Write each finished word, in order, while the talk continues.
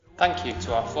Thank you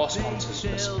to our four sponsors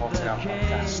for supporting our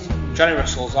podcast: Johnny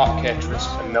Russell's Art Caterers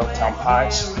and Milltown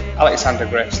Pies, Alexander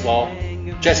Grace Law,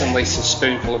 Jez and Lisa's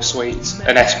Spoonful of Sweets,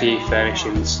 and SPE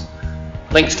Furnishings.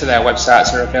 Links to their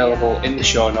websites are available in the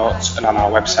show notes and on our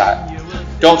website.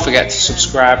 Don't forget to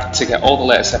subscribe to get all the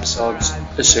latest episodes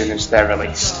as soon as they're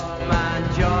released.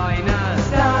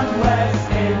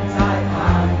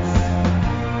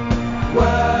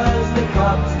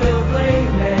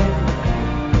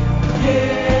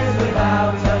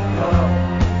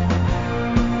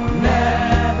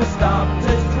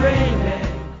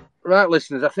 Right,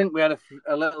 listeners, I think we had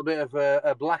a little bit of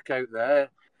a blackout there. A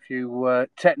few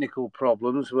technical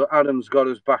problems. Well, Adam's got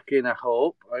us back in, I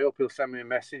hope. I hope he'll send me a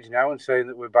message now and saying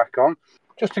that we're back on.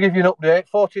 Just to give you an update,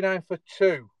 49 for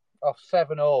 2 off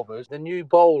 7 overs. The new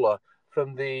bowler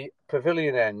from the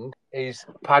pavilion end is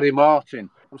Paddy Martin.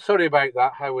 I'm sorry about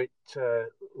that, how it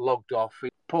logged off.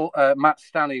 Matt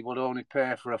Stanley would only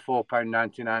pay for a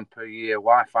 £4.99 per year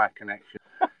Wi-Fi connection.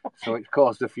 So it's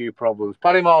caused a few problems.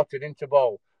 Paddy Martin into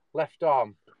bowl. Right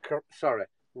arm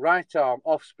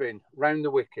off spin, round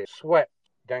the wicket, swept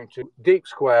down to deep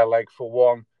square leg for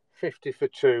 1, 50 for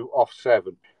 2 off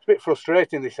 7. It's a bit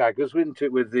frustrating this Aggers, wasn't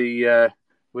it, with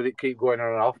it keep going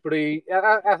on and off? But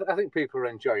I think people are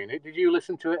enjoying it. Did you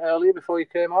listen to it earlier before you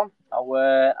came on? I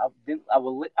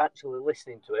was actually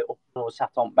listening to it. I was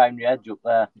sat on Boundary Edge up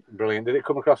there. Brilliant. Did it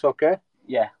come across okay?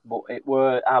 Yeah, but I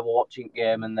was watching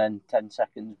game and then 10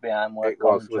 seconds behind where it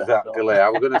was that delay. I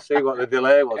was going to see what the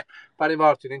delay was. Paddy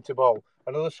Martin into bowl.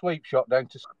 Another sweep shot down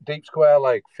to deep square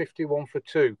leg. 51 for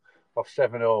 2 off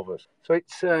 7 overs. So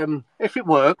it's if it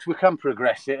works, we can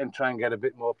progress it and try and get a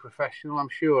bit more professional, I'm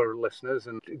sure, listeners,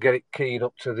 and get it keyed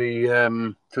up to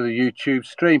the YouTube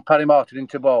stream. Paddy Martin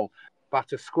into bowl.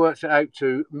 Batter squirts it out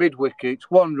to mid-wicket.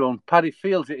 It's 1 run. Paddy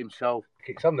fields it himself.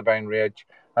 Kicks on the boundary edge.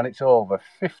 And it's over.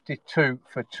 52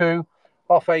 for 2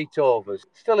 off 8 overs.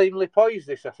 Still evenly poised,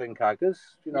 this, I think, Aggers.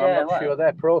 I'm not sure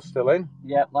their pro's still in.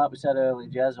 Yeah, like we said earlier,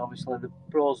 Jez, obviously the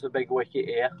pro's the big wicket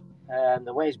here.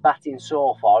 The way he's batting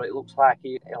so far, it looks like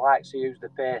he likes to use the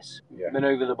pace,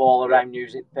 manoeuvre the ball around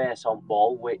using pace on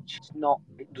ball, which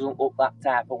it doesn't look that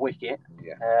type of wicket.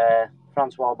 Yeah.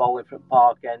 Francois bowling from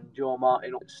park end, Joe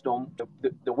Martin up the stump.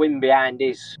 The wind behind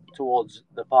is towards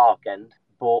the park end,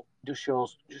 but just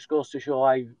goes to show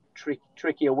how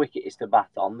tricky a wicket is to bat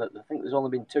on. That I think there's only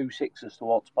been 2 sixes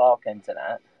towards park end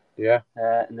tonight. Yeah.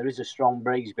 And there is a strong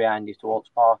breeze behind you towards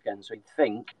park end, so you'd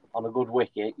think on a good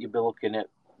wicket you'd be looking at,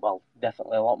 well,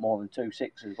 definitely a lot more than 2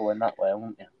 sixes going that way,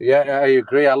 wouldn't you? Yeah, I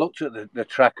agree. I looked at the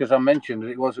track, as I mentioned,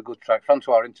 it was a good track.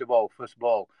 Francois into ball, first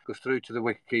ball, goes through to the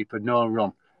wicketkeeper, no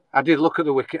run. I did look at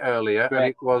the wicket earlier, and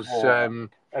it was,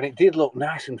 and it did look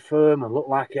nice and firm and looked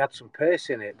like he had some pace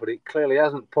in it, but it clearly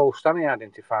hasn't. Paul Stanley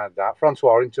identified that.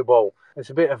 Francois into ball. It's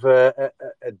a bit of a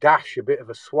dash, a bit of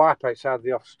a swipe outside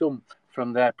the off stump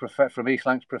from East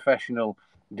Lancs professional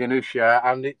Dinusha,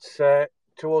 and it's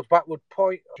towards backward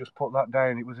point. Just put that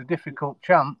down. It was a difficult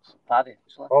chance. Paddy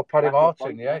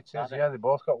Martin, yeah, it is. Yeah, they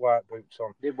both got white boots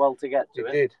on. Did well to get to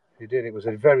it. He did. It was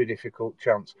a very difficult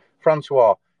chance.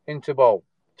 Francois into ball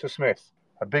to Smith.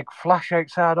 A big flash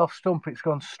outside off stump. It's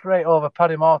gone straight over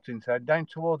Paddy Martin's head, down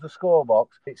towards the scorebox.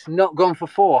 It's not gone for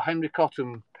 4. Henry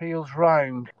Cotton peels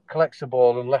round, collects the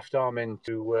ball and left arm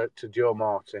into to Joe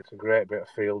Martin. It's a great bit of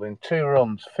fielding. 2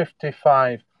 runs,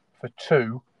 55 for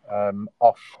 2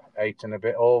 off 8 and a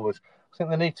bit overs. I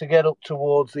think they need to get up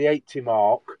towards the 80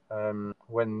 mark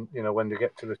when they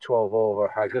get to the 12 over.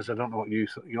 Haggers, I don't know what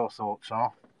your thoughts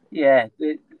are. Yeah,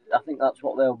 I think that's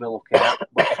what they'll be looking at.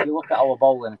 But if you look at our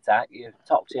bowling attack,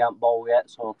 Toxie hasn't bowled yet,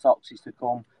 so Toxie's to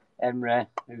come. Emery,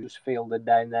 who's fielded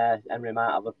down there, Emery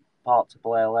might have a part to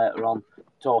play later on.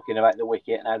 Talking about the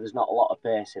wicket, now there's not a lot of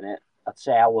pace in it. I'd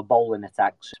say our bowling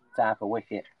attack's type of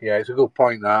wicket. Yeah, it's a good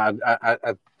point there.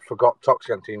 I forgot Toxie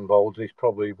hadn't even bowled. He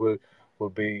probably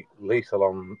would be lethal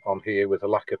on here with a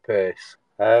lack of pace.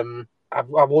 I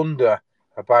wonder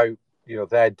about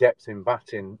their depth in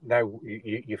batting. Now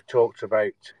you've talked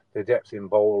about the depth in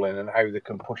bowling and how they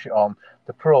can push it on.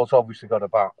 The pros obviously got a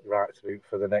bat right through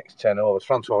for the next 10 overs.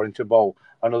 Francois into bowl,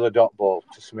 another dot ball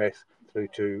to Smith through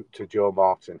to Joe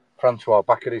Martin. Francois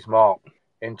back at his mark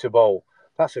into bowl.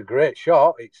 That's a great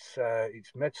shot.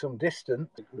 It's made some distance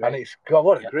and it's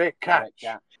got a great catch.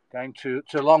 Down to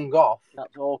long off.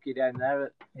 That's Oakie down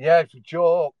there. Yeah, it's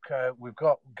Joe Oak. We've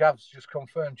got Gav's just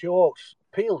confirmed. Joe Oak's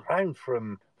peeled round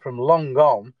from long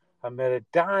on and made a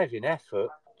diving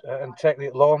effort and taking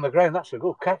it low on the ground. That's a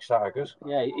good catch, that, Aggers.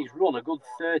 Yeah, he's run a good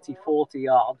 30, 40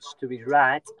 yards to his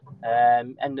right.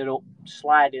 Ended up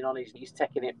sliding on his knees,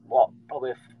 taking it,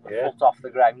 probably a foot off the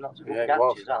ground. That's a good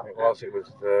catch, is that? It was. It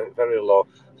was very low.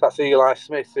 So that's Eli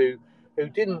Smith, who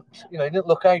didn't, he didn't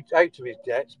look out of his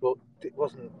depths, but it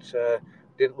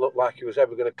didn't look like he was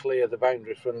ever going to clear the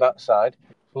boundary from that side.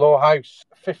 Low House,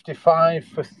 55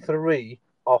 for 3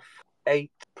 off 8,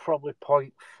 probably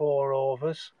 0.4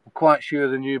 overs. I'm quite sure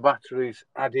the new battery's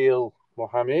Adil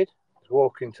Mohammed is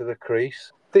walking to the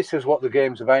crease. This is what the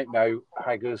game's about now,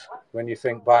 Haggers, when you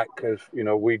think back, because,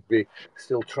 we'd be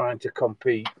still trying to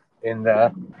compete in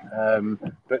there.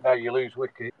 But now you lose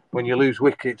wicket. When you lose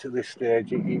wicket at this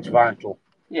stage, it's vital.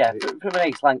 Yeah, from an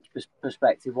East Lancs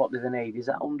perspective, what do they need? Is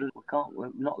that 100?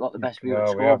 We've not got the best view of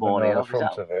the scoreboard here. The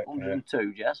front of it.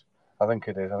 102, Jess? I think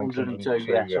it is. 102,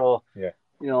 yeah. So,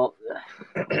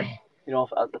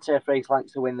 I'd say for East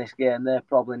Lancs to win this game, they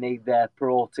probably need their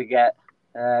pro to get,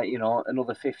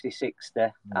 another 50, 60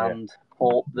 and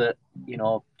hope that, 2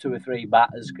 or 3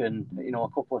 batters can, a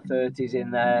couple of 30s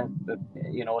in there,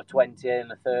 a 20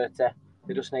 and a 30.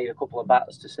 They just need a couple of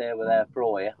batters to stay with their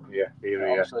pro here.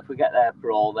 So if we get their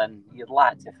pro, then you'd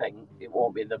like to think it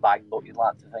won't be in the bag, but you'd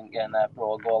like to think getting their pro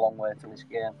will go a long way to this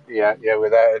game. Yeah,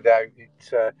 without a doubt.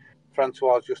 It's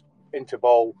Francois just into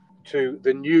bowl to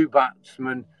the new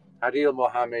batsman, Adil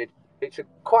Mohammed. It's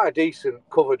quite a decent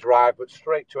cover drive, but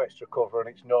straight to extra cover, and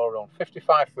it's no run.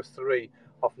 55 for 3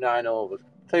 off 9 overs.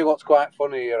 Tell you what's quite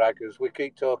funny here, Aggers. We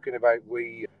keep talking about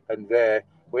we and they.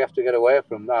 We have to get away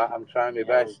from that. I'm trying my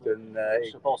best, and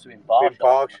supposed to be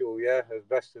impartial. as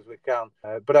best as we can.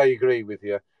 But I agree with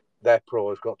you. Their pro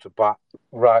has got to bat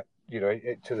right,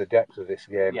 to the depth of this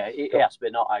game. Yeah, it has to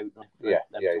be not out.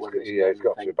 He's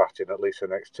got to be batting at least the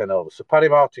next 10 overs. So Paddy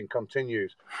Martin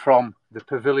continues from the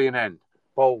pavilion end.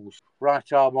 Bowls,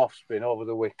 right arm off spin over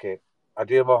the wicket.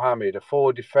 Adil Mohammed, a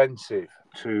forward defensive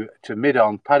to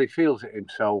mid-on. Paddy fields it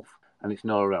himself, and it's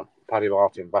no run. Paddy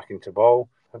Martin back into bowl.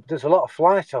 There's a lot of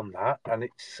flight on that, and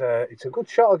it's a good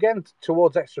shot again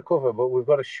towards extra cover, but we've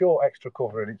got a short extra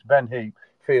cover, and it's Ben Heap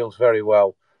fields very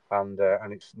well, and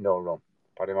it's no run.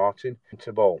 Paddy Martin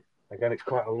into bowl. Again, it's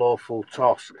quite a low full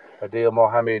toss. Adil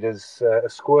Mohammed has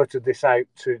squirted this out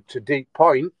to deep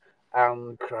point,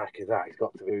 and crikey, he's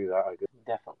got to do that.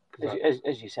 Definitely.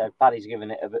 As you said, Paddy's given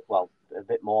it a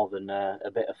bit more than a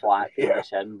bit of flight from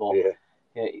this end, but. Yeah.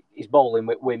 He's bowling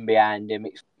with wind behind him.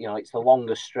 It's the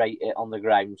longest straight hit on the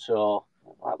ground. So,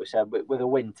 like we said, with a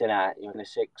wind tonight, in a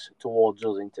 6 towards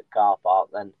us into the car park,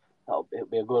 then it'll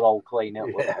be a good old clean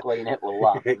hit. Clean hit will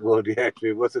that? It would, yeah.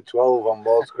 It was a 12 on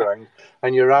most ground,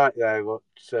 and you're right there. What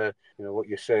what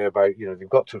you say about they've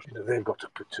got to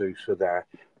produce for there.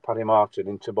 Paddy Martin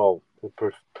into bowl,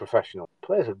 the professional,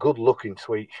 plays a good looking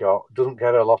sweet shot. Doesn't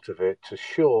get a lot of it. It's a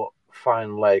short,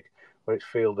 fine leg. Where it's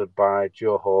fielded by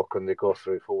Joe Hawke, and they go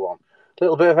through for 1.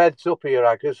 Little bit of heads up here,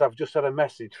 Aggers. I've just had a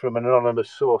message from an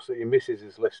anonymous source that your missus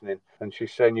is listening, and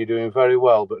she's saying you're doing very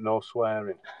well, but no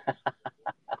swearing.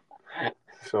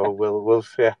 So we'll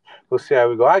see how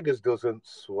we go. Aggers doesn't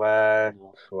swear.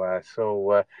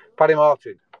 So Paddy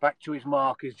Martin back to his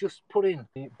mark. He's just putting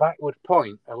the backward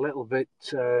point a little bit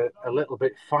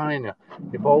finer.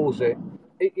 He bowls it.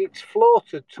 It's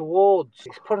floated towards.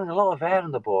 He's putting a lot of air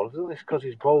on the ball. Isn't this because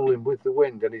he's bowling with the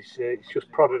wind, and it's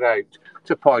just prodded out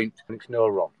to point, and it's no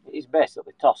run. He's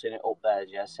basically tossing it up there,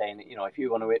 just saying that if you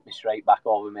want to hit me straight back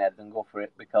over my head, then go for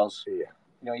it, because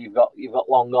you've got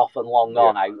long off and long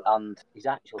on out, and he's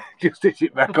actually just hit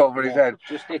it back over his head.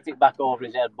 Just hit it back over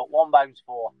his head, but 1 bounce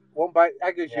 4. 1 bounce.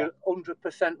 Aggers, you're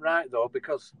 100% right though,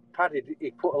 because Paddy he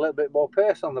put a little bit more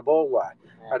pace on the ball there,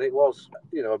 and it was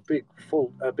a big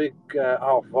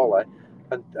half volley,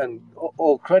 and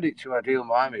all credit to Adil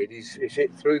Mohammed. He's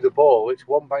hit through the ball. It's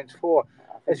 1 bounce 4.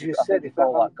 As you said, if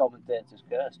that commentator's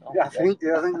curse. I think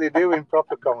they do in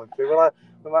proper commentary. Well,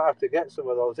 we might have to get some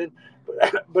of those in.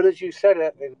 But as you said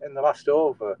in the last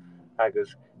over,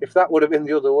 Aggers, if that would have been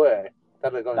the other way,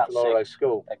 that'd have gone to Lower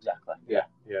School. Exactly. Yeah,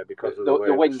 because of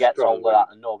the wind gets hold of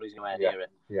that, and nobody's going near it.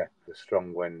 Yeah, the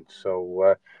strong wind.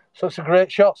 So it's a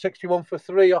great shot. 61 for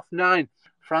 3 off 9.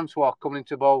 Francois coming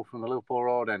into bowl from the Liverpool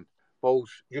Road end.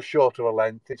 Bowl's just short of a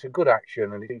length. It's a good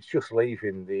action, and it's just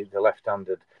leaving the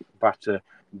left-handed batter,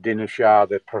 Dina Shah,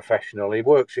 the professional. He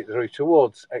works it through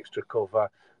towards extra cover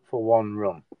for 1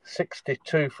 run.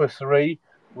 62 for 3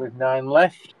 with 9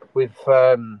 left. With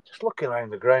just looking around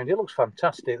the ground, it looks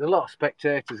fantastic. There are a lot of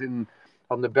spectators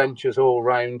on the benches all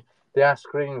round. The ice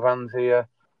cream van's here.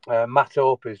 Matt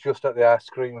Hope is just at the ice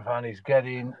cream van. He's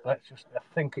getting, I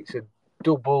think it's a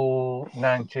double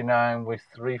 99 with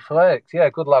 3 flakes. Yeah,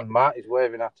 good lad, Matt. He's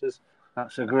waving at us.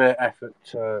 That's a great effort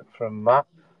from Matt.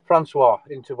 Francois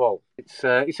into ball. It's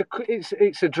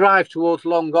a drive towards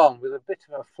long on with a bit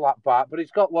of a flat bat, but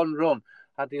he's got one run.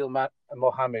 Adil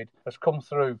Mohammed has come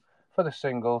through for the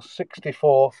single,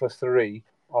 64 for 3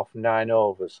 off 9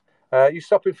 overs. You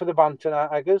stopping for the band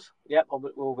tonight, Eggers? Yep,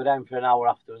 we'll be down for an hour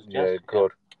afterwards, Jess. Yeah,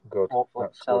 good. Hopefully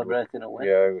That's celebrating a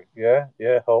win.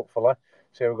 Yeah, hopefully.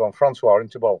 So we're going Francois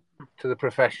into ball to the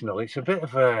professional. It's a bit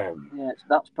of a...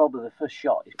 that's probably the first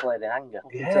shot he's played in anger.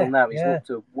 Until now, he's looked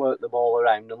to work the ball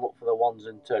around and look for the ones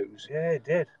and twos. Yeah, he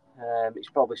did. He's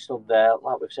probably stood there,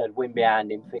 like we've said, wind behind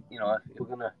him. You know, if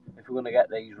we're gonna get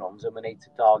these runs, then we need to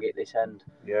target this end.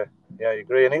 Yeah, I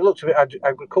agree. And it looked a bit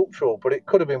agricultural, but it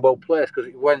could have been well placed because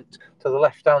it went to the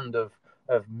left hand of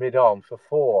mid-on for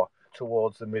 4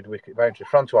 towards the mid-wicket boundary.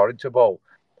 Francois into ball.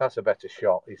 That's a better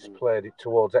shot. He's played it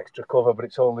towards extra cover, but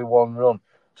it's only one run.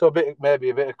 So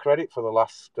maybe a bit of credit for the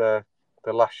last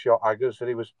shot, Aggers, that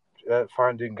he was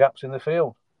finding gaps in the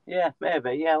field. Yeah,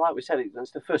 maybe. Yeah, like we said, it's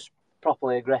the first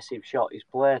properly aggressive shot he's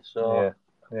played. So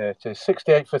yeah, it is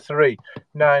 68 for 3,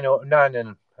 9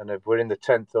 and we're in the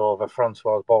 10th over.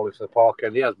 Francois bowling to the park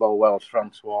end. He has bowled well,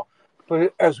 Francois.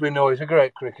 But as we know, he's a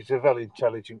great cricketer, a very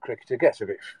intelligent cricketer. Gets a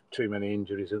bit too many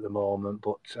injuries at the moment,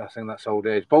 but I think that's old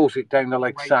age. Bowls it down the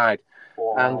leg side,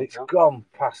 and it's gone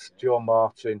past Joe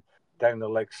Martin down the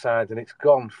leg side, and it's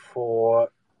gone for...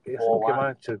 I think he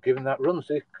might have given that run.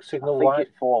 Signal wide. I think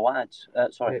it's 4 wides.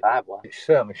 5 wides. It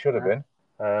certainly should have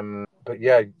been. But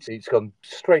yeah, it's gone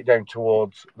straight down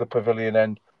towards the pavilion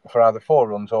end for either 4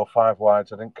 runs or 5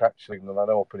 wides. I didn't catch signal. I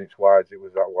don't open its wides. It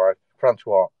was that wide.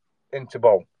 Francois into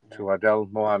ball to Adil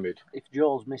Mohammed. If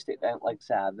Joe's missed it down leg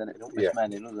side, then it don't miss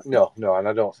many, does it? No, and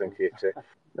I don't think he hit it.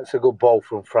 That's a good ball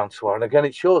from Francois. And again,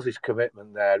 it shows his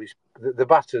commitment there. The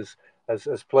batters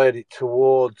has played it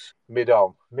towards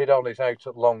mid-on. Mid-on is out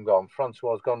at long on.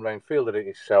 Francois has gone round, fielded it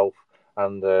himself,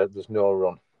 and there's no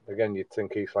run. Again, you'd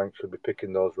think East Lancs should be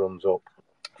picking those runs up.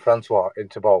 Francois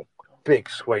into ball. Big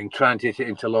swing, trying to hit it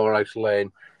into Lower House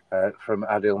Lane from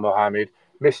Adil Mohammed.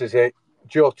 Misses it.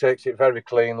 Joe takes it very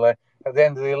cleanly. At the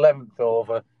end of the 11th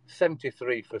over,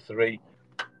 73 for 3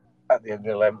 at the end of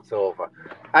the 11th over.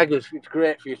 Aggers, it's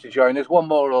great for you to join us. One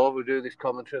more over, we'll do this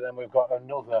commentary, then we've got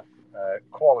another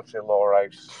quality Lower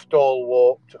House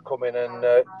stalwart to come in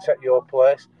and take your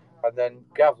place. And then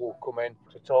Gav will come in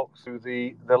to talk through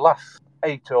the last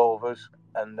 8 overs,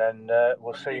 and then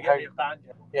we'll see how...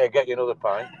 get you another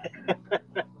pint.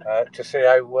 To see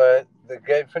how the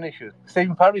game finishes.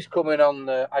 Stephen Parry's coming on,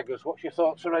 Aggers. What's your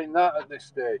thoughts around that at this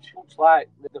stage? Looks like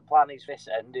the plan is this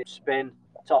end, spin,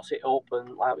 toss it up,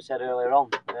 and like we said earlier on,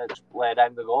 just lay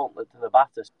down the gauntlet to the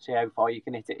batters, see how far you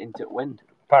can hit it into the wind.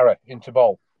 Parry into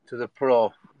ball to the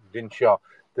pro, Dinshaw.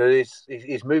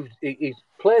 He's moved. He's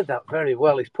played that very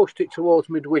well. He's pushed it towards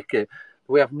mid-wicket.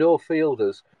 We have no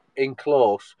fielders in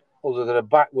close other than a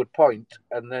backward point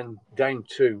and then down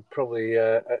to probably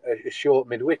a short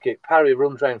mid-wicket. Parry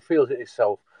runs round, fields it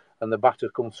himself, and the batter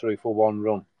comes through for 1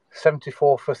 run.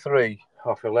 74 for 3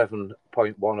 off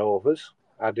 11.1 overs.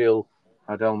 Adil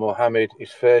Mohammed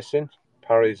is facing.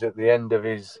 Parry's at the end of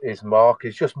his mark.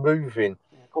 He's just moving.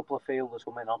 A couple of fielders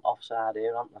coming on offside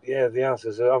here, aren't there? Yeah,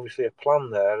 there's obviously a plan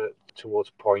there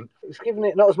towards point. It's given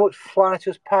it not as much flight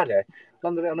as Paddy.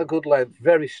 Landed it on a good length,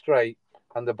 very straight,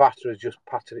 and the batter has just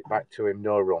patted it back to him,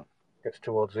 no run. Gets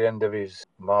towards the end of his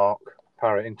mark.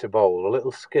 Parry into bowl, a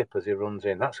little skip as he runs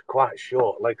in. That's quite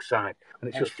short, leg side. And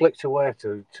it's just flicked away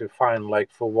to fine leg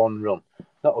for 1 run.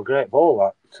 Not a great ball,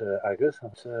 that, Aggers.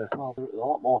 Well, there was a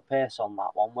lot more pace on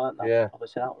that one, weren't there? Yeah.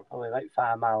 Obviously, that was probably about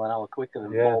 5 miles an hour quicker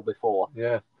than the ball before.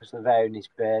 Yeah. Just varying his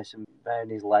pace and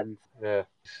varying his length. Yeah,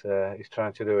 he's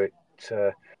trying to do it.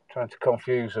 Trying to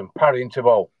confuse them. Parry into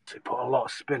ball. He put a lot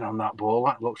of spin on that ball.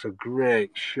 That looks a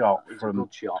great shot from a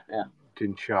good shot, yeah.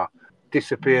 Dinshaw.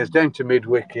 Disappears down to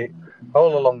mid-wicket,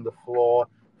 all along the floor.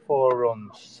 4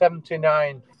 runs.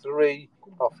 79-3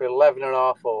 off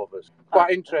 11.5 overs.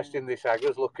 Quite interesting, this,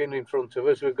 Aggers, looking in front of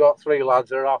us. We've got 3 lads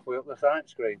that are halfway up the sight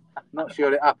screen. Not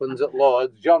sure it happens at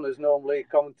Lords. John has normally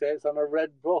commentates on a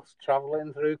red bus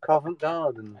travelling through Covent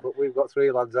Garden, but we've got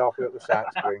 3 lads halfway up the sight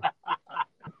screen.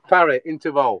 Parry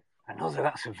into ball.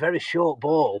 That's a very short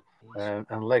ball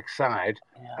and leg side,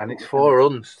 and it's 4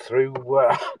 runs through.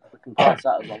 We can class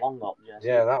that as a long up, Jesse.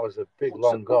 Yeah, that was a big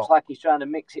long Looks like he's trying to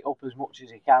mix it up as much as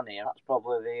he can here. That's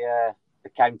probably the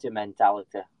county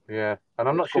mentality. Yeah, and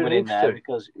I'm not sure coming in there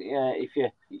because if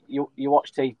you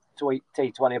watch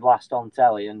T20 Blast on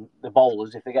telly, and the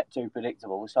bowlers, if they get too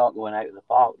predictable, they start going out of the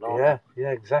park.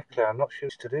 Yeah, exactly. I'm not sure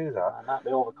to do that. That might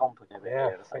be overcomplicated.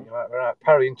 Yeah, I think you might be right.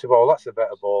 Parry into ball. That's a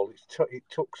better ball. It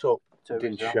tucks up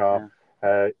Dinshaw.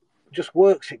 just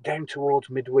works it down towards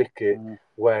mid-wicket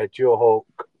where Joe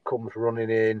Hoke comes running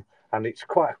in, and it's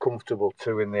quite a comfortable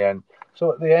 2 in the end.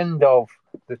 So at the end of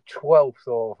the 12th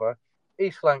over,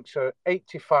 East Lancs are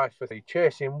 85 for 3,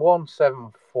 chasing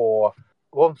 174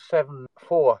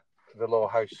 for the Low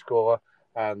House score,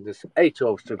 and there's 8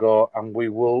 overs to go, and we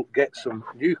will get some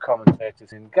new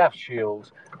commentators in, Gav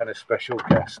Shields and a special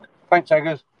guest. Thanks,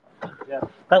 Eggers. Yeah.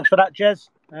 Thanks for that, Jez.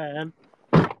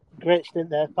 Great stint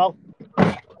there, pal.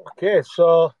 Okay,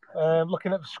 so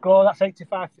looking at the score, that's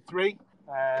 85 for 3.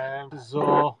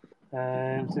 So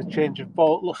it's a change of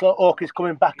ball. Looks like Oak is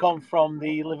coming back on from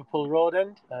the Liverpool road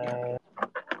end.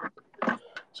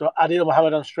 So Adil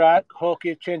Mohammed on strike.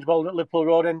 Hawkey change ball at Liverpool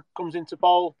road end, comes into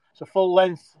bowl. It's a full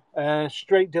length,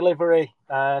 straight delivery,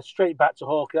 straight back to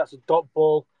Hawkey. That's a dot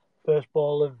ball, first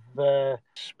ball of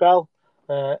spell.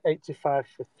 85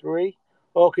 for 3.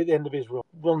 Hawkey at the end of his run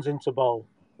runs into bowl.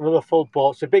 Another full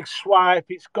ball. It's a big swipe.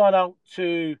 It's gone out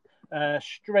to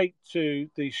straight to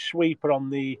the sweeper on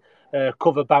the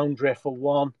cover boundary for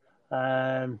 1.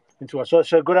 Into one. So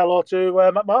it's a good hello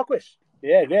to Matt Marquis.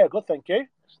 Yeah, good, thank you.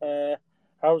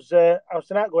 How's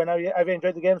tonight going? Have you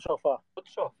enjoyed the game so far? Good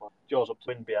so far. Joe's up to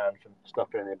win behind from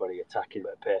stopping anybody attacking,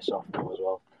 but pace off now as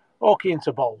well. Hawkey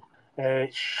into bowl.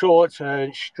 It's short,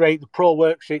 straight. The pro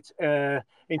works it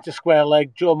into square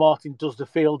leg. Joe Martin does the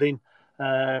fielding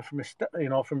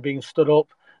from being stood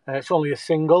up. It's only a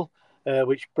single,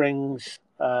 which brings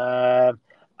Adil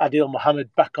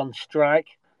Mohammed back on strike.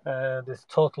 The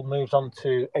total moves on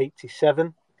to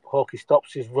 87. Hawkey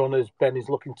stops his runners. Ben is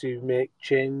looking to make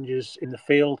changes in the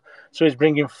field. So he's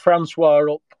bringing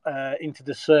Francois up into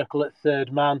the circle at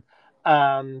third man.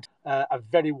 And a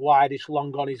very wideish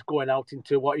long on is going out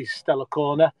into what is Stella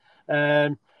corner.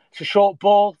 It's a short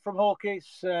ball from Hawkey.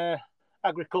 It's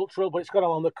agricultural, but it's gone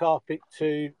along the carpet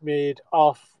to mid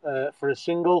off for a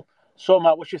single. So,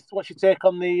 Matt, what's your take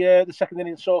on the second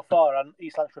innings so far and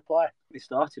East Lancs' reply? They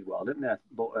started well, didn't they?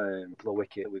 But the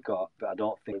wicket we got, but I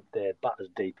don't think they bat as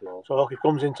deep at all. So Hawkey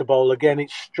comes into bowl again.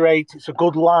 It's straight. It's a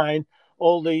good line.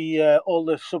 All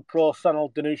the sub-pro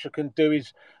Sanal Danusha can do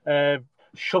is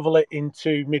shovel it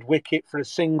into mid-wicket for a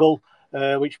single,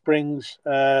 which brings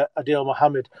Adil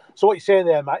Mohammed. So what you're saying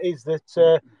there, Matt, is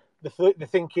that the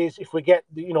thing is, if we get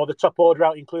the top order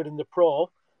out, including the pro,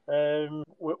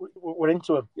 we're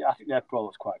into him. Yeah, I think their pro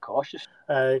was quite cautious.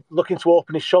 Looking to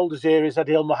open his shoulders here is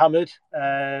Adil Mohammed.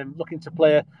 Looking to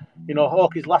play,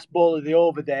 Hawkey's last ball of the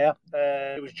over there.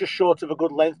 It was just short of a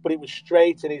good length, but it was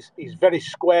straight, and he's very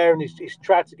square, and he's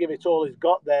tried to give it all he's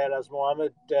got there as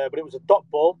Mohammed, but it was a dot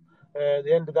ball.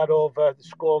 The end of that over, the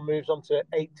score moves on to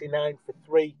 89 for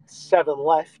 3, 7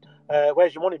 left.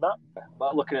 Where's your money, Matt?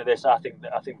 But looking at this, I think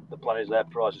the plan is their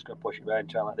pro is just going to push it behind,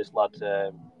 try and let this lad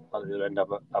at the other end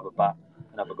have a bat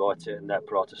and have a go at it, and their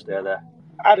pro to stay there.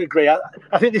 I'd agree.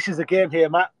 I think this is the game here,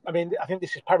 Matt. I mean, I think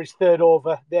this is Parry's third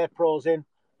over. Their pro's in.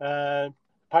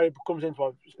 Parry comes in.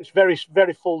 It's very,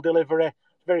 very full delivery.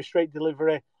 Very straight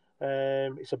delivery.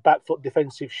 It's a back foot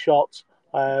defensive shot,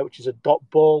 which is a dot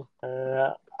ball.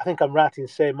 I think I'm right in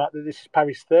saying, Matt, that this is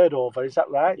Parry's third over. Is that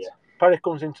right? Yeah. Parry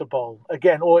comes into ball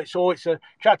again. It's a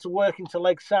tried to work into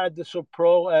leg side the sub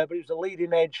pro, but it was a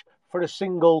leading edge for a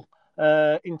single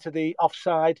into the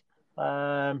offside.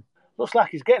 Looks like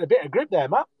he's getting a bit of grip there,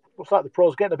 Matt. Looks like the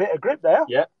pro's getting a bit of grip there.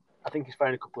 Yeah, I think he's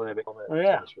found a couple of a bit on it.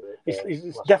 Yeah,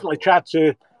 he's definitely tried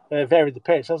to vary the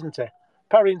pace, hasn't he?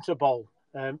 Parry into ball.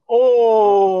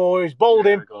 He's bowled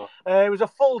him. It was a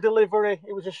full delivery.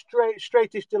 It was a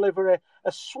straightish delivery.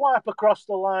 A swipe across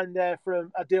the line there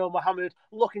from Adil Mohammed,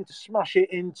 looking to smash it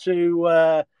into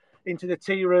the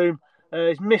tea room.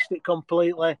 He's missed it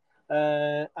completely,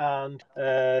 and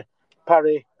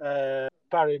Parry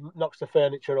knocks the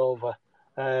furniture over.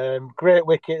 Great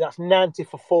wicket. That's 90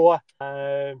 for 4.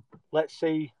 Let's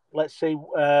see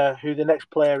who the next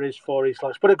player is for East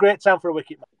Lancs. But a great time for a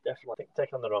wicket, man. Definitely. I think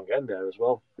taking on the wrong end there as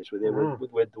well. With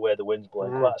the way the wind's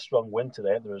blowing, quite a strong wind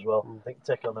today, isn't there as well? I think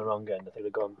taking on the wrong end. I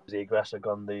think Zegras had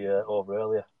gone the over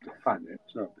earlier. Fine,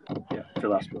 it's not. Yeah, for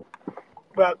last one.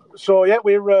 Well, so yeah,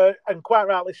 we're and quite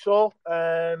rightly so.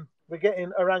 We're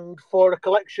getting around for a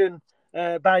collection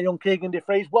by young Keegan De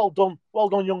Vries. Well done,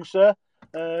 young sir.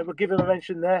 We'll give him a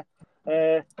mention there.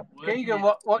 Keegan,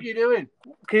 what are you doing?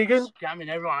 Keegan? Scamming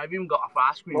everyone. I've even got a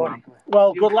ice cream, man.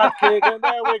 Well, good lad, Keegan.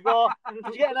 There we go. Did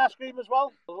you get an ice cream as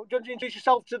well? Do you want to introduce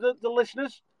yourself to the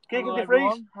listeners? Keegan De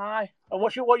Vries. Hi. And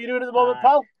what you doing at the moment,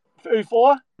 pal? Who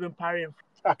for? Been parrying.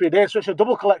 Happy days. So it's a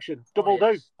double collection. Double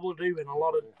do. Double do and a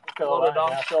lot of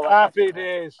dogs. Happy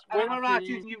days. Am I right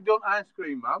in you've done ice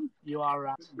cream, man? You are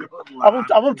right. I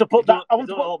want to put that. I want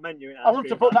to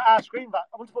put put that ice cream back.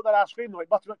 I want to put that ice cream in the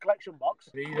bottom of the collection box.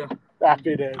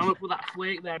 Happy days. I'm going to put that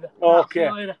flake there. Okay. See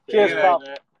you later. Cheers, Yeah,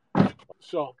 pal.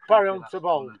 So, carry on to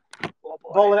bowl.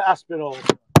 Bowling at Aspinall.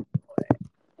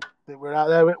 We're out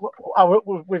there.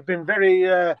 We've been very.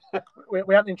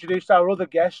 We haven't introduced our other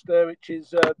guest, which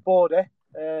is Bordy.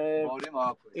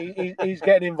 He's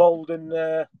getting involved, and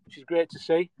which is great to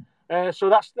see. So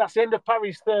that's the end of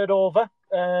Parry's third over.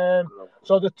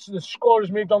 So the score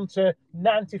has moved on to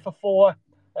 90 for 4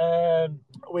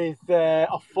 with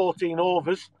off 14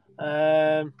 overs.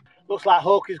 Looks like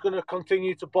Hawke is going to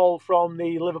continue to bowl from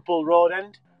the Liverpool Road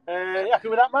end. You happy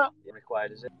with that, Matt?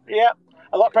 Required, is it? Yeah.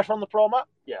 A lot of pressure on the pro, Matt?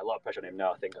 Yeah, a lot of pressure on him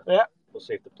now, I think. Yeah. We'll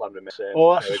see if the plan remains the same.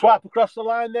 Oh, that's a swipe across the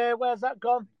line there. Where's that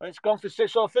gone? It's gone for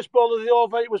 6. So first ball of the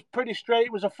over, it was pretty straight.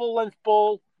 It was a full-length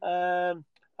ball. And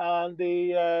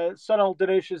the Sunil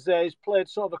Dinesh there, he's played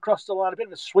sort of across the line, a bit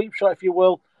of a sweep shot, if you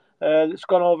will. It's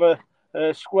gone over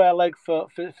square leg for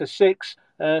 6.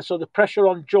 So the pressure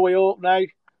on Joey Hawke now.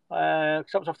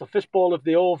 Comes off the first ball of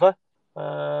the over.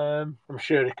 I'm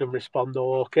sure he can respond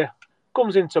though, okay.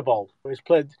 Comes into ball. He's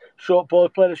played short ball,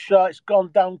 played a shot. It's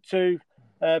gone down to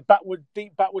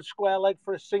deep backward square leg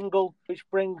for a single, which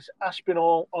brings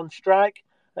Aspinall on strike.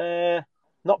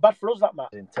 Not bad for us, that,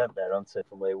 Matt. Intent there, hasn't it?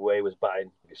 From the way he was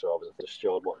batting, so obviously just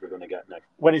showed what we're going to get now.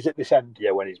 When he's at this end.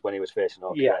 Yeah, when he was facing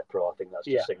Hawke Pro, I think that's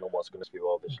just signal what's going to be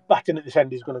overs. Batting at this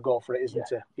end, he's going to go for it, isn't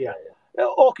he? Yeah.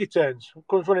 Hawke turns,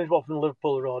 comes running well from the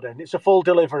Liverpool Road end. It's a full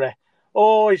delivery.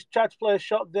 Oh, he's tried to play a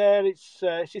shot there. It's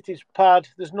hit his pad.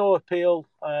 There's no appeal.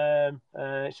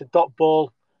 It's a dot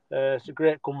ball. It's a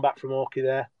great comeback from Hawke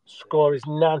there. Score is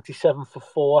 97 for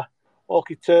 4.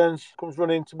 Hawke turns, comes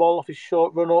running into ball off his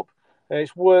short run up.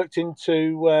 It's worked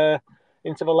into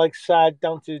the leg side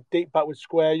down to deep backward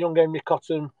square. Young Henry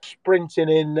Cotton sprinting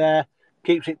in there,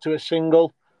 keeps it to a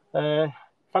single.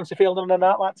 Fancy fielding on a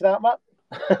night like tonight, Matt?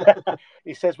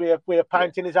 He says we have a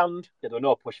pint in his hand. Yeah, there were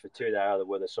no push for 2 there either,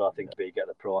 were there? So I think he get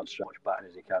the pro on as much batting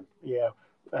as he can. Yeah,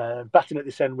 batting at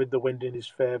this end with the wind in his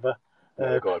favour.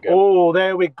 There we go again. Oh,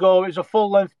 there we go. It's a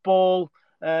full length ball.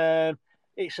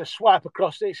 It's a swipe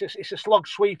across. It's a slog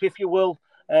sweep, if you will.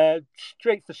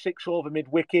 Straight for 6 over mid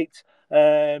wicket.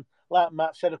 Like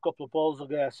Matt said a couple of balls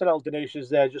ago, Sunil Dinesh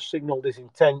there just signalled his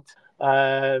intent.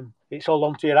 It's all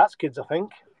on to your hats, kids, I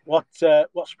think. What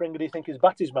Springer do you think his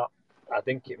bat is, Matt? I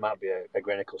think it might be a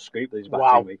Grenical scoop that he's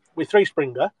batting with. With 3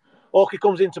 Springer. Hawke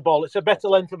comes into ball. It's a better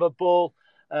length of a ball.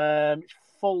 It's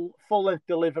full length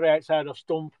delivery outside of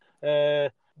stump.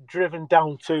 Driven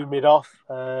down to mid off.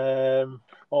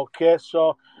 Okay,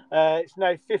 so it's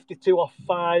now 52 off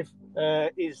 5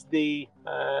 is the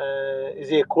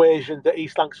equation that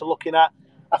East Lancs are looking at.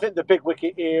 I think the big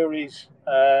wicket here is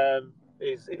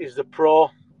the pro.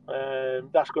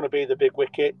 That's going to be the big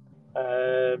wicket.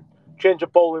 Change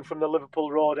of bowling from the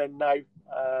Liverpool Road end now.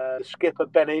 The skipper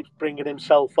Bennett bringing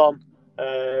himself on,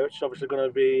 which is obviously going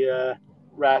to be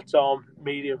right arm,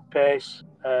 medium pace.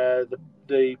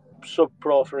 The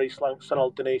sub-pro for East Lancs,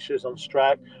 Sunil Dinesh is on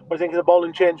strike. What do you think of the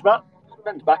bowling change, Matt?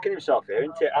 Ben's backing himself here,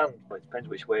 isn't it? And it depends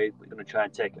which way we're going to try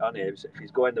and take it on here. If he's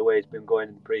going the way he's been going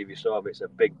in the previous over, it's a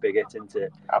big hit, isn't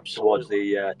it?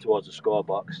 Absolutely. Towards the score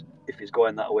box. If he's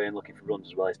going that way and looking for runs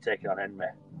as well, he's taking on Henry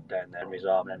down there, Henry's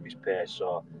arm and Henry's pace.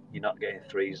 So you're not getting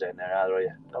 3s in there either, are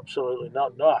you? Absolutely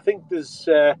not. No, I think there's.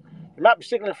 He might be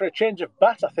signalling for a change of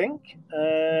bat. I think.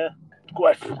 It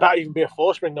might even be a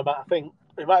 4-springer bat. I think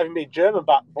it might even be a German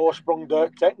bat, 4-sprung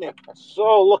dirt technique.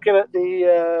 So looking at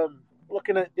the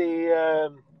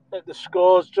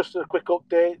scores, just a quick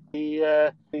update.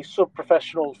 The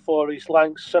sub-professional for East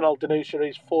Lancs, Sunil Dinesh,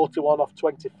 is 41 off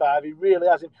 25. He really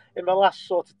has, in the last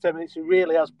sort of 10 minutes, he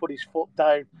really has put his foot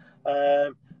down.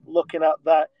 Looking at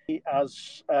that, he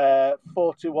has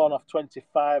 41 off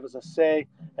 25, as I say,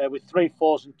 with 3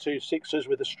 4s and 2 6s,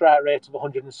 with a strike rate of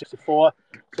 164.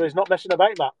 So he's not messing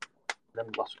about, Matt. Then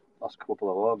last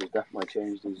couple of overs definitely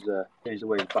changed the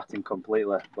way he's batting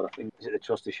completely. But I think is it the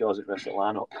trust he shows at the rest of the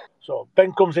lineup. So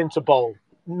Ben comes into bowl.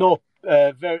 No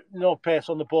pace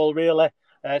on the ball really.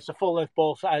 It's a full length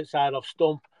ball outside of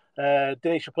stump.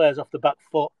 Dinesh plays off the back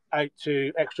foot out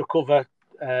to extra cover.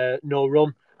 No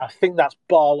run. I think that's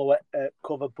Barlow at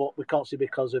cover, but we can't see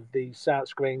because of the sight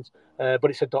screens. But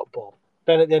it's a dot ball.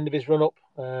 Ben at the end of his run up,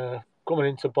 coming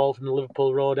into ball from the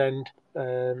Liverpool Road end.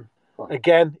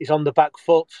 Again, he's on the back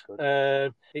foot.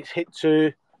 It's hit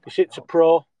to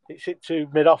pro. It's hit to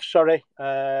mid off. Sorry,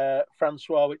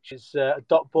 Francois, which is a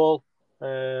dot ball.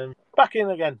 Back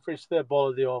in again for his third ball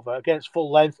of the over. Again, it's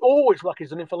full length. Oh, it's like he's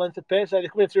done it for length of pace. They're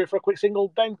coming through for a quick single.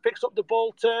 Ben picks up the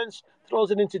ball, turns, throws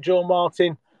it into Joe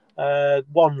Martin. 1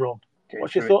 run.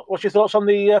 What's your thoughts on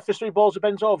the first 3 balls of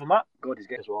Ben's over, Matt? Good, he's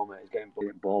getting as well, mate. He's getting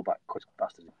ball back quick,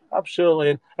 bastard.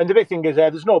 Absolutely, and the big thing is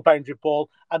there's no boundary ball,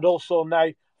 and also now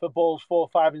for balls 4,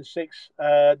 5, and 6,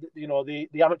 the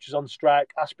amateurs on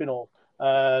strike, Aspinall.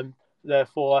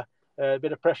 Therefore, a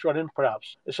bit of pressure on him,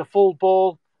 perhaps. It's a full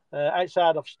ball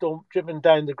outside of stump, driven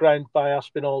down the ground by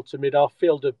Aspinall to mid-off,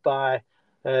 fielded by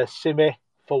Simi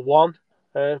for 1.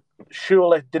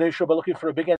 Surely Danusia will be looking for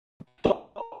a big end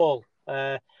ball.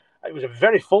 It was a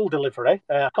very full delivery.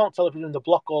 I can't tell if it was in the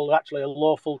block or actually a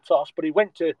low full toss, but he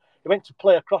went to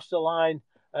play across the line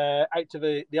out to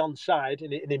the onside,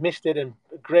 and he missed it. And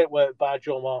great work by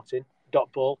Joe Martin.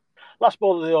 Dot ball. Last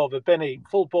ball of the over. Benny,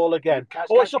 full ball again.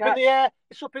 It's up in the air.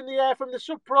 It's up in the air from the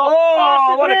sub pro.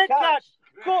 Oh, what a catch!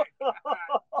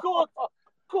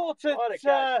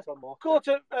 Caught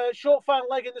a short fine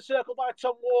leg in the circle by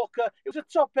Tom Walker. It was a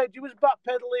top edge. He was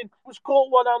backpedaling. Was caught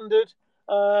one-handed.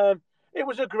 It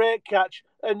was a great catch,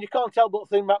 and you can't help but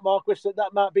think, Matt Marquis,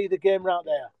 that might be the game right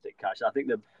there. Catch. I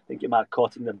think he might have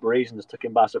caught him in the breeze and just took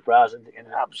him by surprise and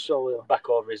absolutely back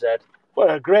over his head. Well,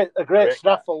 a great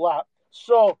snaffle that.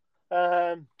 So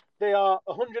they are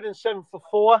 107 for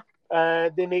 4.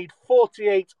 They need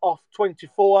 48 off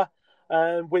 24,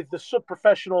 with the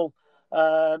sub-professional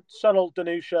Sunil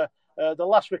Danusia, the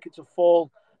last wicket to fall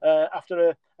after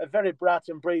a very bright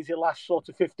and breezy last sort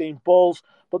of 15 balls.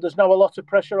 But there's now a lot of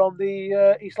pressure on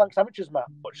the East Lancs amateurs, Matt.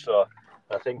 Much so.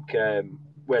 I think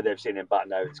where they've seen him back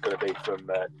now, it's going to be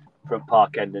from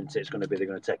Park End, and they're going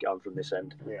to take it on from this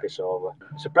end. Yeah. This over.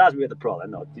 Surprised me at the pro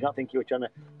then, though. Do you not think he was trying to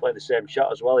play the same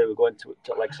shot as well? He was going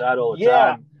to leg side all the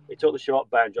time. He took the short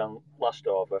bounce on last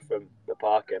over from the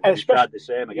Park End, and he tried the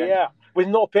same again. Yeah, with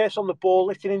no pace on the ball,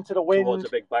 lifting into the wind. Towards a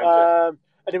big boundary.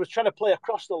 And he was trying to play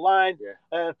across the line.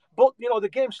 Yeah. But the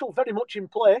game's still very much in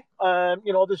play.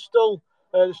 There's still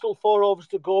 4 overs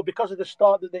to go because of the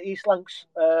start that the East Lancs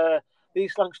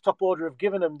top order have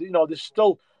given them. There's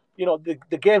still,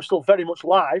 the game's still very much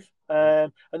live,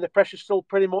 and the pressure's still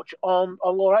pretty much on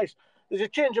lower ice. There's a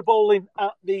change of bowling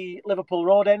at the Liverpool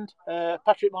Road end.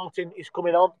 Patrick Martin is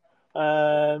coming on,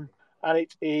 and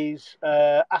it is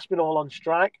Aspinall on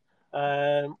strike.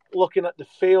 Looking at the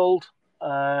field,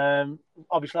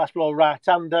 obviously Aspinall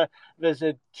right-hander. There's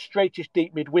a straightish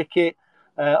deep mid-wicket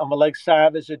on the leg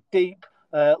side. There's a deep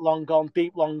long on,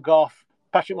 deep long off.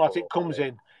 Patrick Martin comes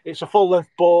in. It's a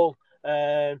full-length ball,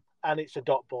 and it's a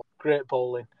dot ball. Great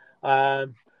bowling.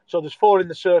 So there's 4 in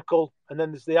the circle, and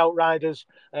then there's the outriders.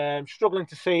 Struggling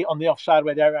to see on the offside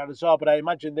where the outriders are, but I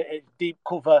imagine that it's deep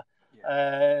cover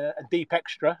and deep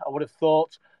extra, I would have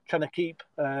thought, trying to keep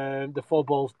the 4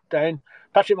 balls down.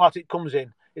 Patrick Martin comes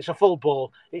in. It's a full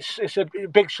ball. It's a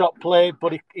big shot played,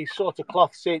 but he sort of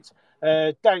cloths it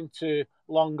down to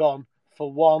long on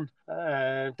for 1,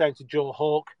 down to Joe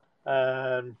Hawke.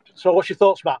 So what's your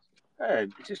thoughts, Matt? I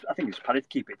think he's planning to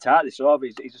keep it tight this over.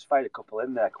 He's just fired a couple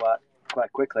in there quite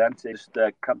quickly, hasn't he? Just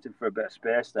cramped him for a bit of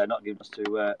space there, not giving us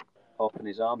to open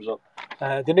his arms up.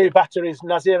 The new batter is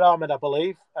Nazir Ahmed, I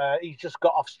believe. He's just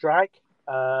got off strike.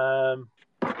 A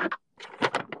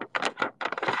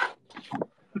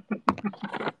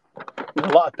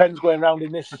lot of pens going around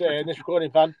in this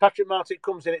recording van. Patrick Martin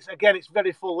comes in. It's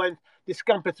very full length. They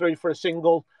scamper through for a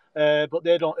single, but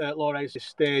they don't hurt lower ice this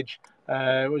stage.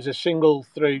 It was a single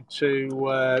through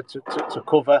to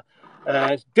cover.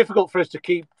 It's difficult for us to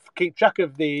keep track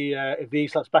of the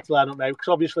East Lancs batting lineup now, because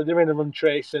obviously they're in a run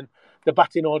trace and the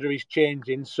batting order is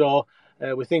changing. So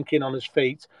we're thinking on his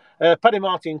feet. Paddy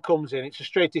Martin comes in. It's a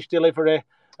straightish delivery.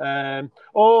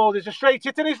 There's a straight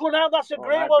hit and he's run out. That's a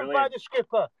great one, brilliant, by the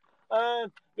skipper.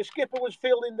 The skipper was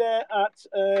fielding there at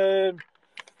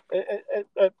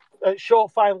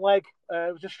short fine leg.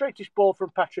 It was a straightish ball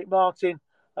from Patrick Martin.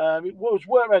 It was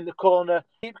worked around the corner.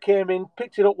 He came in,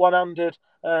 picked it up one-handed,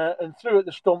 and threw at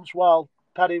the stumps while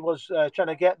Paddy was trying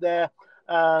to get there.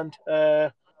 And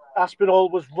Aspinall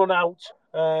was run out,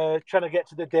 trying to get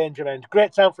to the danger end.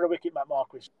 Great time for a wicket, Matt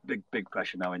Marquis. Big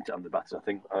pressure now on the batter. I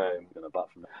think I'm going to bat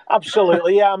from there.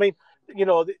 Absolutely, yeah. I mean,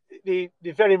 they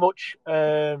very much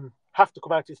have to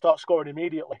come out and start scoring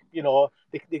immediately.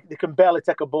 They can barely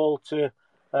take a ball to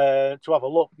have a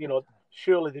look.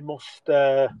 Surely they must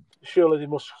come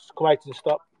out and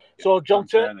stop. So John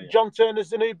Turner's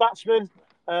the new batsman,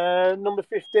 number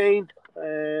 15.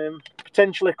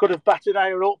 Potentially could have batted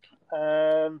higher up,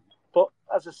 but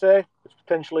as I say, it's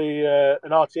potentially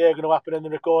an RTA going to happen in the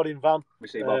recording van. We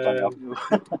see about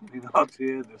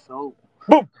RTA the soul.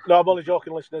 Boom! No, I'm only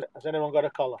joking, listeners. Has anyone got a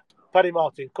collar? Paddy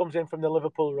Martin comes in from the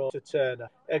Liverpool Road to Turner.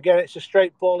 Again, it's a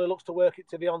straight ball. He looks to work it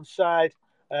to the onside,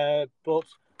 but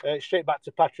straight back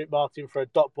to Patrick Martin for a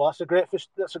dot ball. That's a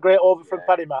great over from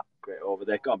Paddy, Matt. Great over.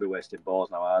 They can't be wasting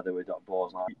balls now, are they? With dot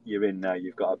balls now. You're in now.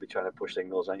 You've got to be trying to push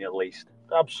singles, and at least.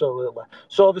 Absolutely.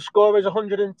 So the score is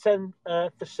 110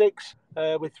 for 6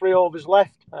 with 3 overs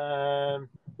left.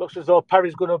 Looks as though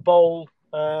Parry's going to bowl.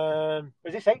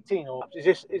 Is this 18 overs?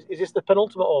 Is this the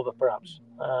penultimate over, perhaps?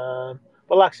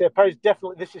 But like I say,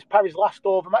 this is Parry's last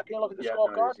over. Matt, can you look at the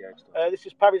scorecard? This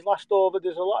is Parry's last over.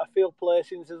 There's a lot of field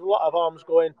placings. There's a lot of arms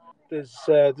going. There's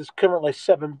currently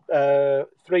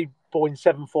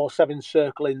 3.747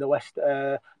 circling the west,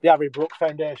 the Harry Brook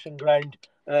Foundation ground,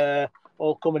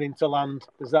 all coming into land.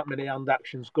 There's that many hand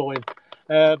actions going.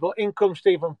 But in comes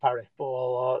Stephen Parry.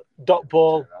 Dot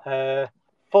ball,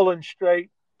 full and straight,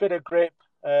 bit of grip.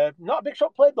 Not a big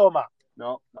shot played though, Matt.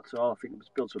 No, that's all. I think it's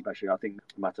built some pressure. I think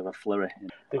we might have a flurry.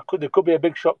 There could be a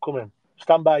big shot coming.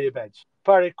 Stand by your beds.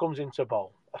 Parry comes into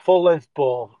bowl. A full length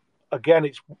ball. Again,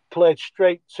 it's played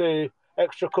straight to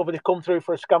extra cover. They come through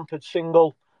for a scampered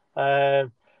single.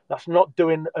 That's not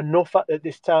doing enough at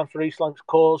this time for East Lancs'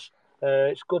 cause.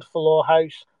 It's good for Low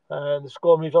House. The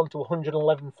score moves on to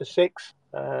 111 for 6.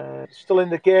 Still in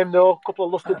the game though. A couple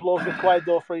of lusty blows required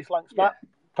though for East Lancs. Matt.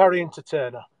 Parry into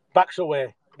Turner. Backs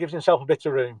away. Gives himself a bit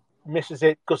of room. Misses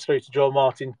it. Goes through to Joe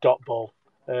Martin. Dot ball.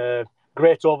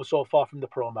 Great over so far from the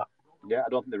pro, Matt. Yeah, I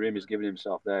don't think the room he's giving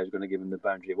himself there is going to give him the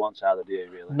boundary he wants either, do you,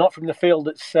 really? Not from the field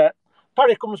that's set.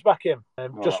 Parry comes back in.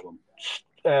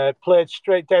 Played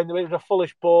straight down the way. It was a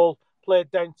fullish ball.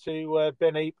 Played down to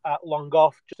Ben Heap at long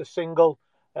off. Just a single.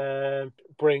 Which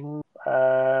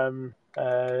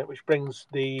brings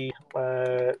the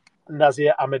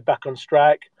Nazir Ahmed back on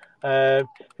strike.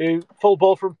 Who full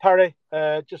ball from Parry.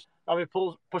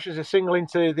 Pushes a single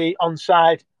into the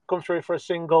onside. Comes through for a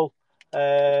single.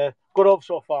 Good over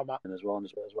so far, Matt. As well.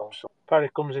 Parry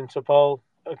comes into ball.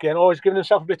 Again, always giving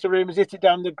himself a bit of room. Has hit it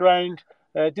down the ground.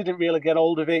 Didn't really get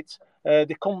hold of it.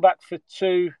 They come back for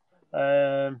 2.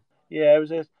 They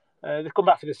come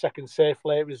back for the second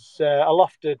safely. It was a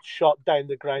lofted shot down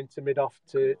the ground to mid-off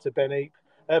to Ben Heap.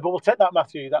 But we'll take that,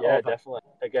 Matthew. Over. Definitely.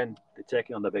 Again, they're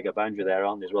taking on the bigger boundary there,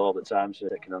 aren't they, as well, all the time? So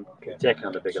taking on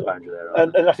the bigger boundary there.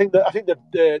 And I think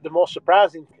the most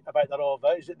surprising thing about that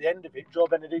over is at the end of it, Joe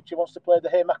Beneducci wants to play the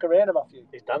Hey Macarena, Matthew.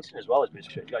 He's dancing as well. He's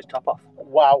got his top off.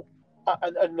 Wow.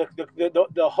 And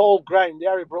the whole ground, the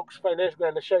Harry Brooks Foundation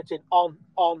ground, are shouting on.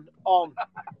 I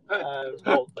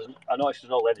noticed there's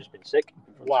no lady who's been sick.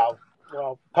 Wow.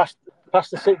 Past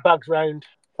the sick bags round.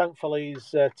 Thankfully,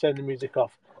 he's turned the music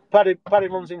off. Paddy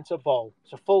runs into ball.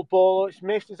 It's a full ball. It's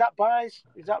missed. Is that buys?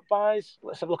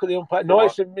 Let's have a look at the umpire. No,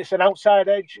 it's an outside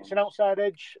edge. It's an outside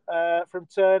edge from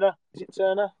Turner. Is it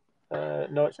Turner?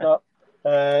 No, it's not.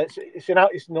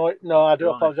 No, I do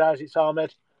apologise. It's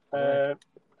Ahmed.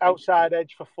 Outside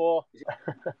edge for 4.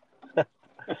 There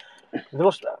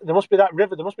must be that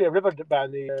river. There must be a river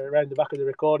around the back of the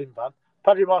recording van.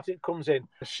 Paddy Martin comes in.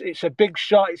 It's a big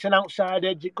shot. It's an outside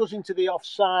edge. It goes into the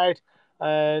offside.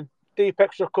 Deep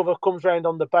extra cover comes round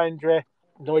on the boundary.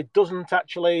 No, it doesn't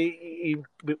actually.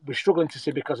 We're struggling to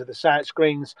see because of the sight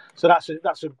screens. So that's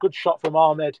a good shot from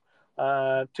Ahmed.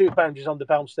 2 boundaries on the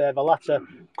bounce there. The latter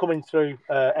coming through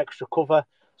extra cover.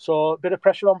 So a bit of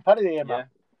pressure on Paddy here, man.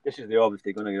 This is the over if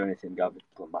they're going to do anything. Got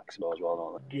to Maximo as well,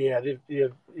 don't they?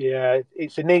 Yeah.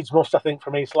 It's a needs must, I think,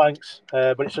 from East Lancs.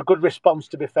 But it's a good response,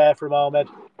 to be fair, from Ahmed.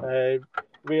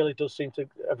 Really does seem to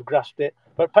have grasped it.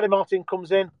 But Paddy Martin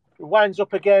comes in, winds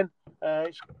up again.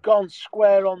 It's gone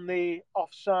square on the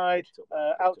offside,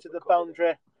 out to the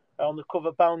boundary, on the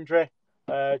cover boundary,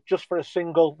 just for a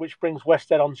single, which brings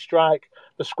Westhead on strike.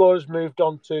 The score has moved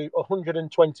on to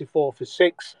 124 for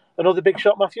 6. Another big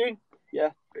shot, Matthew?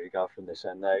 Yeah, big go from this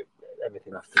end now.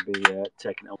 Everything has to be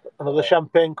taken out. Another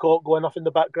champagne cork going off in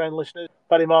the background, listeners.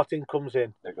 Paddy Martin comes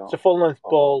in. It's a full-length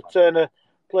ball. Turner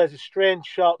plays a strange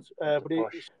shot, but he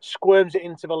squirms it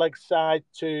into the leg side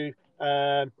to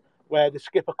where the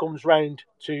skipper comes round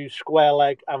to square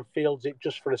leg and fields it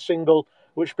just for a single,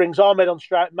 which brings Ahmed on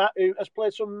strike. Matt, who has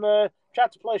played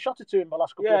tried to play a shot or 2 in the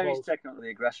last couple of balls. Yeah, he's taken on the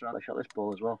aggressor and they shot this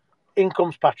ball as well. In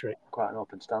comes Patrick. Quite an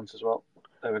open stance as well.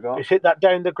 There we go. He's hit that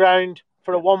down the ground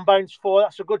for a 1 bounce 4.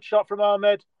 That's a good shot from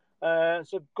Ahmed.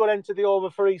 It's a good end to the over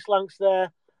for East Lancs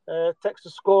there. Takes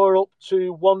the score up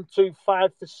to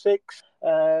 125 for 6.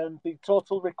 The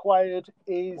total required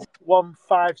is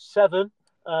 157.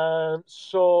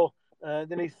 So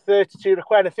they need 32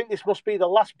 required. I think this must be the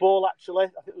last ball, actually.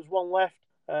 I think there's 1 left.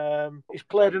 He's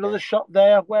played another shot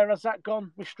there. Where has that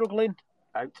gone? We're struggling.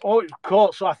 Out. Oh, it was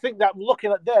caught. So I think that,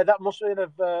 looking at there, that must have been a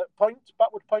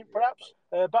backward point perhaps.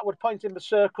 Backward point in the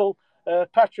circle.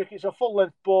 Patrick, it's a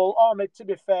full-length ball. Ahmed, to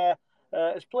be fair,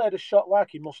 has played a shot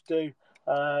like he must do.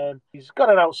 He's got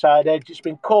an outside edge. It's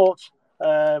been caught.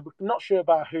 We're not sure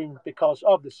by whom because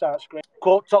of the start screen.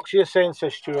 Caught Toxia Sain,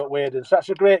 says Stuart Wadens. That's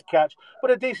a great catch,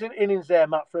 but a decent innings there,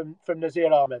 Matt, from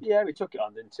Nazir Ahmed. Yeah, he took it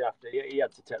on, didn't he? After he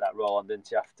had to take that role on, didn't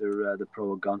he? After the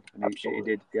pro had gone, and he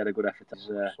did. He had a good effort.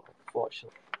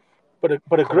 Fortunately, but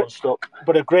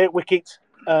a great wicket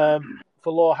for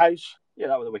Lower House. Yeah,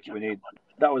 that was the wicket we need.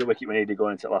 That was the wicket we needed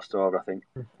going into the last over, I think.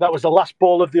 That was the last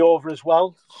ball of the over as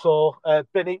well. So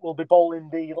Bennett will be bowling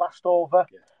the last over.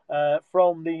 Yeah.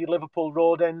 From the Liverpool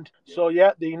road end. So,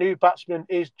 the new batsman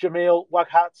is Jamil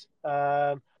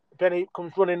Waghat. Benny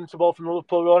comes running into ball from the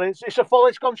Liverpool road end. It's a full,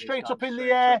 it's gone straight up in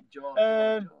the air.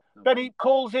 Benny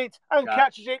calls it and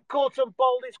catches it. Caught and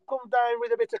bowled. It's come down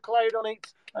with a bit of cloud on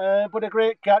it. But a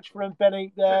great catch from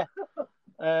Benny there.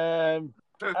 And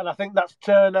I think that's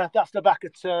Turner. That's the back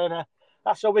of Turner.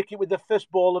 That's a wicket with the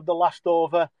first ball of the last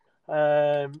over.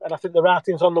 And I think the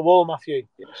writing's on the wall, Matthew.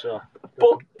 Yeah, so.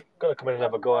 But got to come in and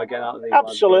have a go again out of the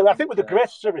absolutely. I think with the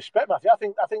greatest of respect, Matthew, I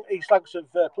think East Lancs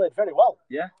have played very well.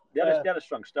 Yeah, they had a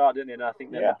strong start, didn't they? And I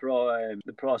think then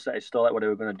the pro set his stall at what they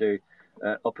were going to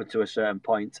do up until a certain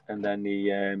point, and then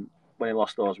when he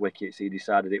lost those wickets, he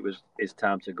decided it was his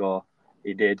time to go.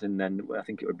 He did, and then I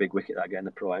think it was a big wicket that again,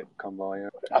 the pro convoy.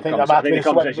 I think the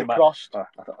conversation crossed. I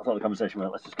thought the conversation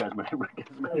went, let's just get as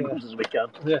many runs as we can.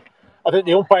 Yeah, I think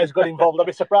the umpires got involved. I'd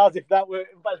be surprised if umpires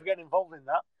were getting involved in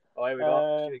that. Oh, here we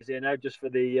go. He's here now just for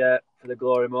the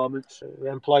glory moments. The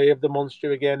employee of the month,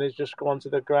 Stu, again, has just gone to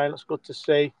the ground. It's good to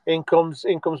see. In comes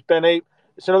Benny.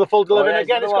 It's another full delivery.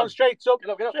 Again, it's gone straight up. Get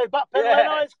up. Straight back pedal.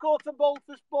 Yeah. It's caught and bowled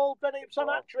first ball. Benny's on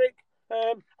that trick.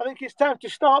 I think it's time to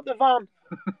start the van.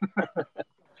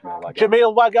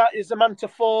 Jamil Waghat is the man to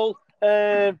fall.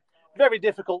 Very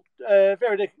difficult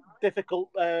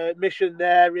mission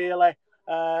there, really.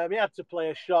 He had to play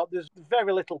a shot. There's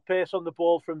very little pace on the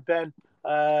ball from Ben.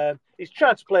 He's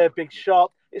trying to play a big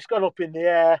shot. It's gone up in the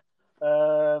air.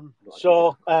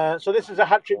 So this is a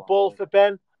hat-trick ball for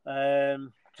Ben.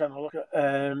 Trying to look at.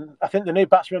 I think the new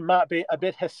batsman might be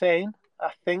Abid Hussain.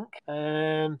 I think.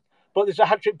 But there's a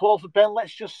hat-trick ball for Ben.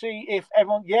 Let's just see if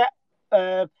everyone. Yeah.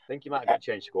 I think you might have got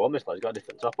changed to go on this lad. He's got a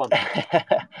different top on.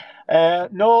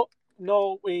 No.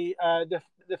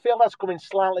 The field has come in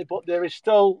slightly, but there is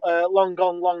still long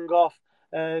on, long off.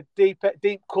 Deep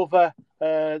cover.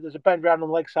 There's a bend round on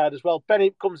the leg side as well.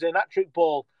 Bennett comes in, hat-trick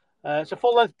ball. It's a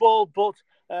full-length ball, but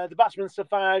the batsman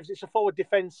survives. It's a forward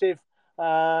defensive,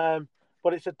 but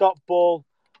it's a dot ball.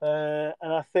 And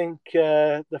I think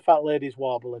the fat lady's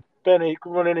wobbling. Bennett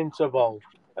running into ball.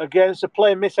 Again, it's a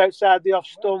play miss outside the off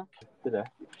stump.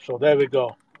 So there we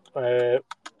go.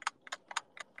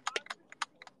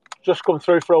 Just come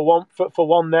through for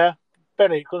one there.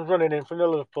 Bennett comes running in from the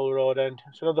Liverpool road end.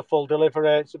 It's another full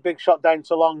delivery. It's a big shot down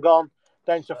to long on,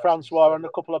 down to Francois and a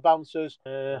couple of bouncers.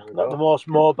 Not the most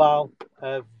mobile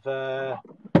of. But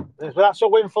that's a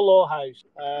win for Lower House.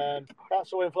 That's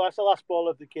the last ball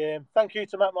of the game. Thank you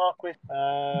to Matt Marquis.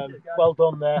 Well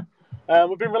done there.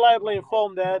 We've been reliably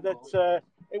informed there that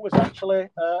it was actually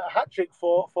a hat-trick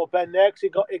for Ben there because he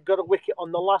got a wicket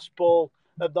on the last ball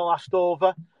of the last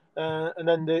over. And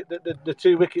then the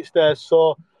two wickets there.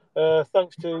 So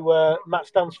thanks to Matt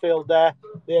Stansfield there,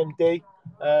 the MD.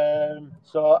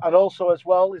 And also as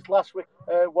well, his last wicket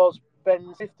was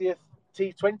Ben's 50th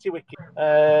T20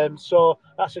 wicket. So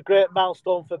that's a great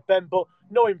milestone for Ben. But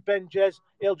knowing Ben, Jez,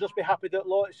 he'll just be happy that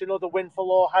it's another win for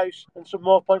Lower House and some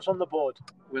more points on the board.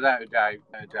 Without a doubt,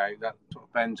 that's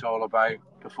what Ben's all about: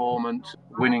 performance,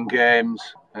 winning games,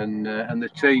 and the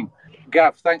team.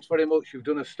 Gav, thanks very much. You've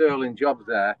done a sterling job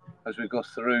there as we go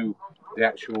through the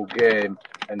actual game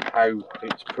and how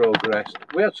it's progressed.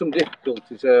 We had some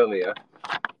difficulties earlier.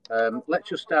 Let's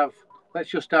just have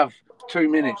 2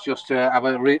 minutes just to have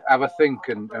a think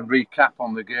and recap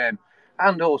on the game,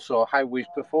 and also how we've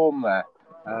performed there.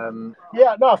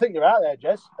 I think you're right there,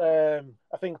 Jez.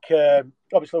 I think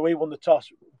obviously we won the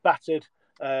toss, batted.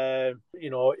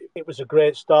 It was a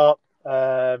great start.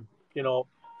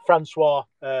 Francois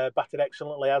batted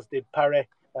excellently, as did Parry.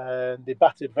 They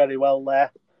batted very well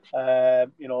there.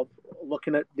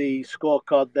 Looking at the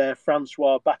scorecard there,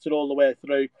 Francois batted all the way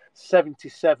through,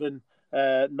 77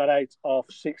 not out of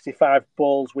 65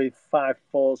 balls with 5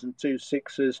 4s and 2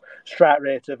 6s, strike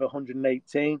rate of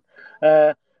 118.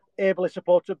 Ably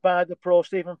supported by the pro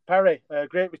Stephen Parry.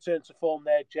 Great return to form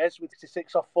there, Jez, with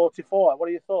 66 off 44. What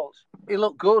are your thoughts? He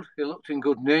looked good. He looked in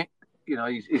good nick.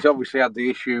 He's obviously had the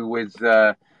issue with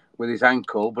his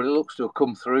ankle, but it looks to have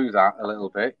come through that a little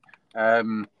bit.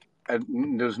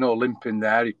 and there was no limp in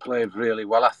there. He played really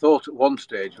well. I thought at one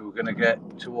stage we were going to get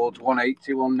towards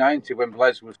 180, 190 when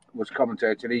Blaise was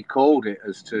commentating. He called it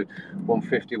as to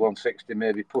 150, 160,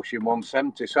 maybe pushing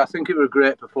 170. So I think it was a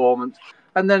great performance.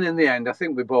 And then in the end, I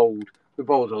think we bowled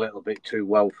a little bit too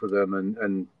well for them,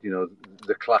 and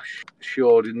the clash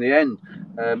showed in the end.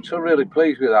 So really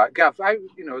pleased with that. Gav,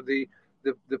 the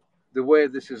way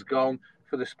this has gone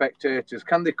for the spectators,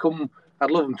 can they come? I'd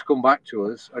love them to come back to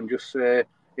us and just say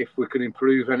if we can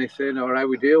improve anything or how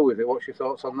we deal with it. What's your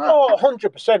thoughts on that? Oh,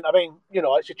 100%. I mean,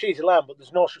 it's a cheesy line, but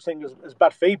there's no such thing as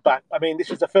bad feedback. I mean, this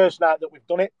is the first night that we've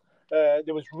done it.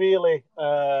 There was really,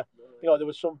 there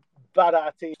was some bad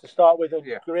artists to start with, and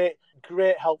great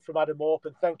help from Adam Hope,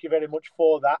 and thank you very much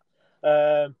for that.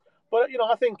 But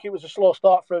I think it was a slow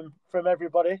start from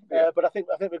everybody. But I think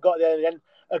we got there in the end.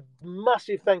 A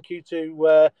massive thank you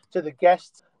to the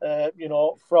guests.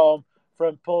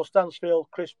 From Paul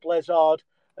Stansfield, Chris Blizzard,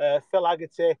 Phil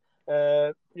Haggerty,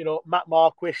 Matt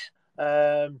Marquis.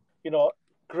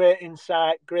 Great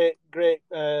insight, great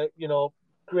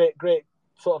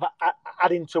sort of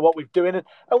adding to what we're doing, and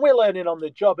we're learning on the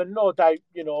job, and no doubt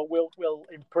we'll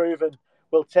improve and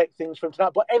we'll take things from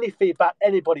tonight. But any feedback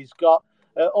anybody's got,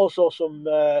 also some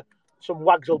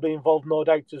wags will be involved, no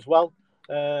doubt as well.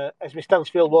 As Miss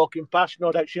Stansfield walking past,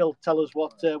 no doubt she'll tell us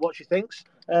what she thinks.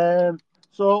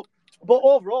 But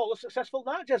overall, a successful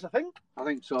night, Jez, I think. I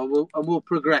think so. We'll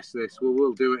progress this.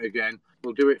 We'll do it again.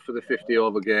 We'll do it for the 50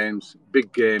 over games,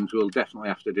 big games. We'll definitely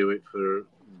have to do it for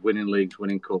winning leagues,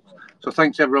 winning cups. So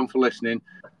thanks everyone for listening.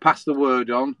 Pass the word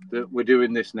on that we're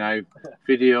doing this now,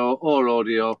 video or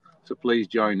audio. So please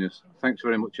join us. Thanks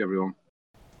very much, everyone.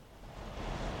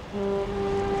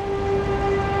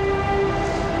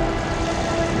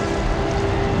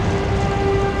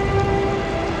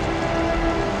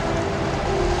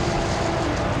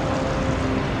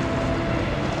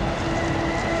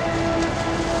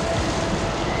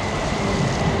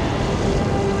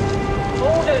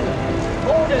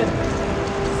 Gordon,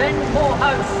 send more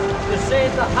house to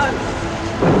save the house.